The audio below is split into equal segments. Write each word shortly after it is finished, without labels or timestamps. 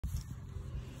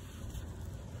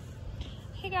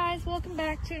guys, welcome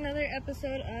back to another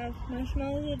episode of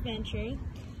Marshmallow's Adventures.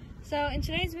 So in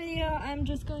today's video, I'm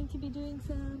just going to be doing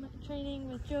some training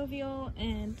with Jovial,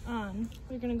 and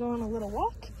we're gonna go on a little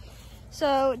walk.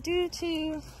 So due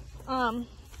to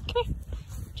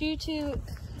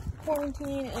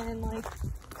quarantine and like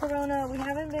Corona, we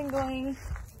haven't been going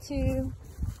to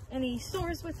any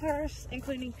stores with her,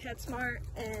 including PetSmart,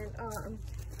 and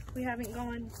we haven't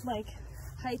gone like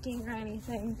hiking or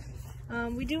anything.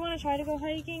 We do want to try to go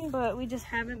hiking, but we just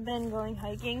haven't been going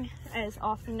hiking as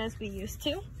often as we used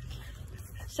to.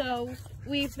 So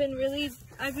I've been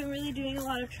really doing a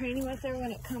lot of training with her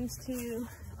when it comes to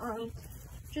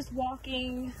just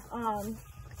walking,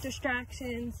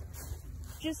 distractions,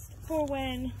 just for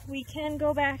when we can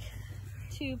go back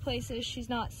to places she's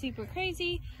not super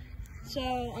crazy.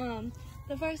 So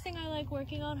the first thing I like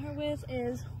working on her with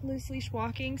is loose leash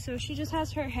walking. So she just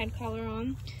has her head collar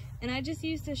on, and I just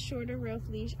used a shorter rope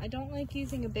leash. I don't like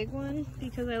using a big one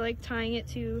because I like tying it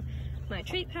to my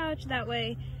treat pouch. That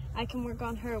way I can work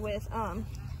on her with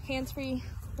hands-free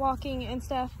walking and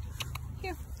stuff.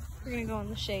 Here, we're gonna go in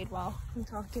the shade while I'm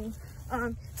talking.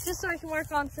 Just so I can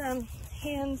work on some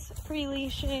hands-free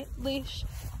leash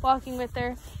walking with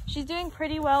her. She's doing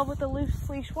pretty well with the loose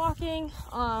leash walking.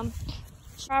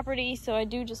 Property, so I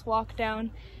do just walk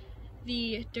down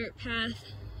the dirt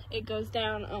path. It goes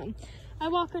down. I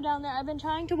walk her down there. I've been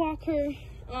trying to walk her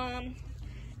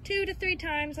 2 to 3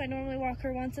 times. I normally walk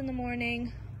her once in the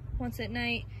morning, once at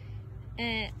night,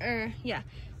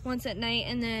 once at night,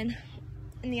 and then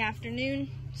in the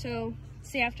afternoon. So it's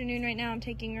the afternoon right now. I'm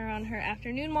taking her on her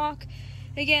afternoon walk.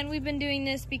 Again, we've been doing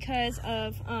this because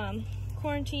of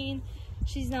quarantine.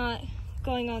 She's not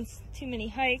going on too many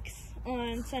hikes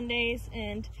on Sundays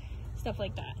and stuff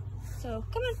like that. So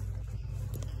come on.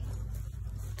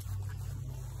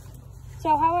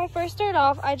 So how I first start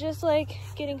off, I just like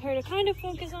getting her to kind of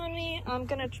focus on me. I'm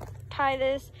gonna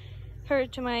tie her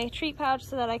to my treat pouch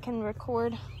so that I can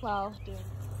record while doing it.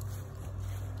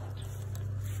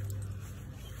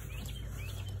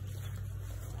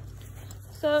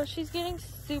 So she's getting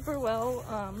super well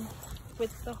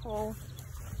with the whole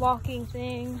walking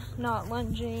thing, not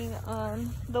lunging.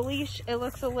 The leash, it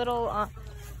looks a little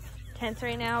tense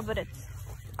right now, but it's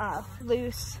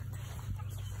loose.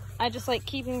 I just like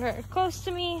keeping her close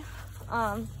to me.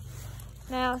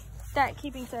 Now, that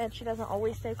keeping said, she doesn't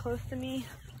always stay close to me,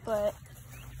 but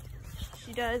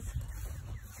she does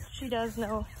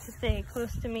know to stay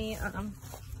close to me.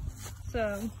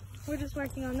 So we're just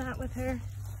working on that with her,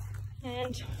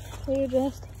 and we're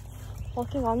just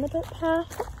walking on the dirt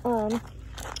path.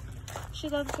 She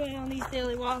loves going on these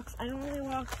daily walks. I normally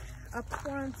walk up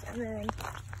once and then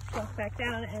walk back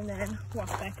down and then walk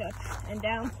back up and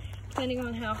down, depending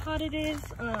on how hot it is.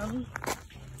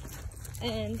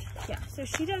 And yeah, so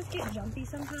she does get jumpy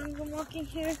sometimes when walking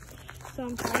here. So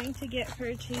I'm trying to get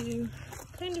her to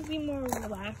kind of be more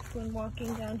relaxed when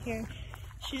walking down here.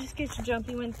 She just gets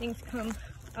jumpy when things come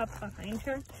up behind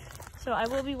her. So I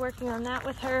will be working on that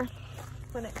with her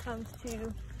when it comes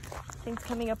to things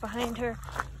coming up behind her.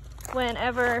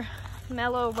 Whenever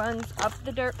Mellow runs up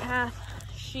the dirt path,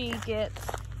 she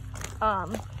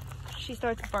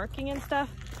starts barking and stuff.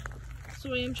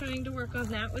 So I am trying to work on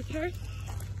that with her.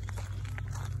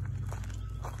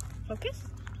 Focus?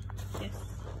 Yes.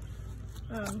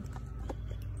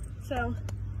 So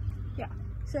yeah,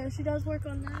 so she does work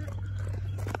on that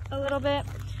a little bit.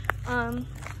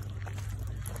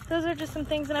 Those are just some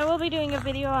things, and I will be doing a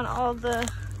video on all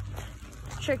the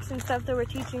tricks and stuff that we're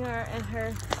teaching her and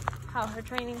how her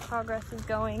training progress is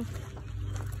going.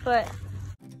 But